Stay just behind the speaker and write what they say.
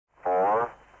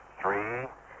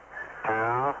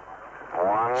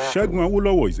Segun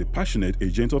Awolowo is a passionate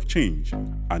agent of change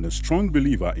and a strong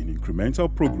believer in incremental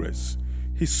progress.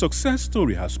 His success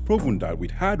story has proven that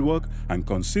with hard work and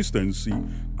consistency,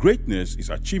 greatness is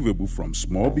achievable from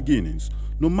small beginnings,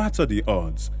 no matter the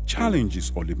odds,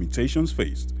 challenges, or limitations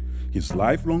faced. His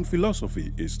lifelong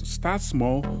philosophy is to start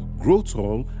small, grow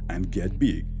tall, and get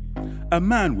big. A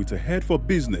man with a head for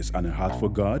business and a heart for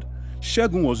God,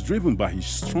 Segun was driven by his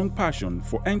strong passion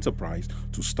for enterprise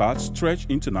to start Stretch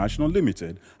International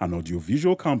Ltd, an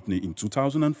audiovisual company, in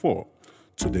 2004.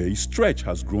 Today, Stretch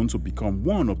has grown to become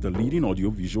one of the leading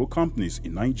audiovisual companies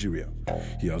in Nigeria.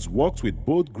 He has worked with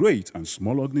both great and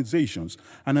small organizations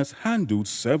and has handled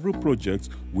several projects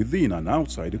within and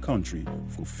outside the country,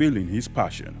 fulfilling his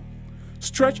passion.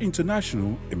 Stretch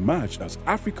International emerged as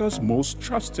Africa's most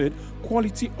trusted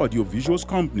quality audiovisuals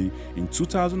company in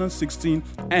 2016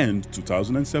 and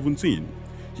 2017.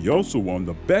 He also won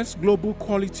the Best Global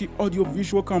Quality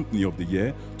Audiovisual Company of the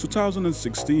Year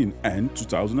 2016 and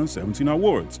 2017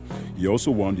 awards. He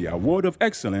also won the Award of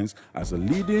Excellence as a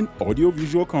Leading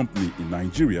Audiovisual Company in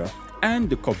Nigeria and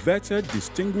the coveted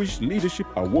Distinguished Leadership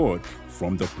Award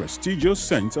from the prestigious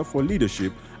Center for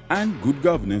Leadership and Good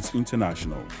Governance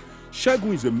International.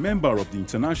 Segun is a member of the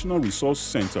International Resource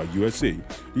Center USA,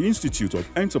 the Institute of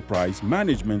Enterprise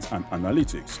Management and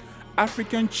Analytics,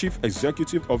 African Chief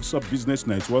Executive Officer Business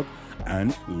Network,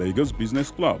 and Lagos Business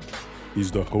Club.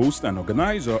 He's the host and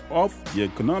organizer of the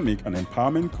Economic and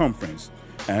Empowerment Conference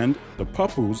and the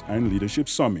Purpose and Leadership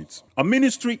Summit. A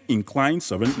ministry-inclined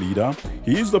servant leader,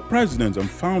 he is the president and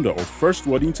founder of First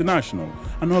Word International,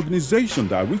 an organization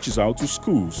that reaches out to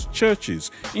schools,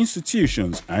 churches,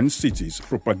 institutions, and cities,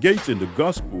 propagating the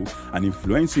gospel and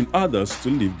influencing others to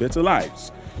live better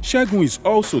lives. Segun is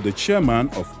also the chairman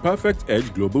of Perfect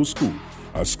Edge Global School,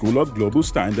 a school of global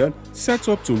standard set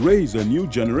up to raise a new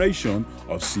generation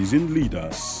of seasoned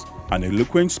leaders. An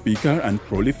eloquent speaker and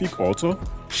prolific author,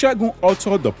 Segun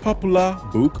authored the popular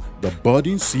book The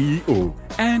Budding CEO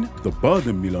and The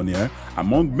Budding Millionaire,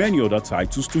 among many other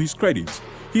titles to his credit.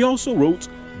 He also wrote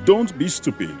Don't Be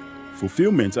Stupid,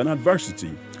 Fulfillment and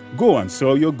Adversity, Go and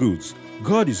Sell Your Goods,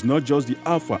 God is Not Just the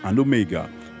Alpha and Omega,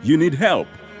 You Need Help,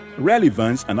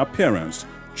 Relevance and Appearance,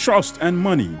 Trust and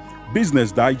Money,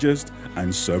 Business Digest,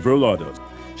 and several others.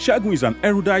 Segun is an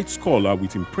erudite scholar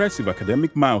with impressive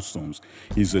academic milestones.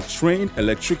 He is a trained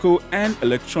electrical and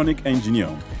electronic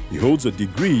engineer. He holds a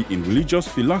degree in religious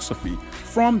philosophy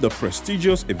from the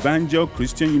prestigious Evangel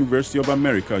Christian University of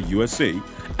America, USA,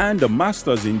 and a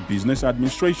master's in business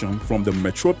administration from the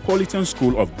Metropolitan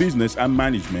School of Business and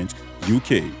Management,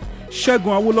 UK.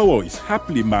 Segun Awolowo is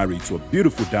happily married to a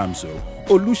beautiful damsel,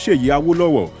 Oluseyi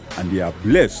Awolowo, and they are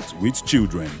blessed with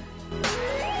children.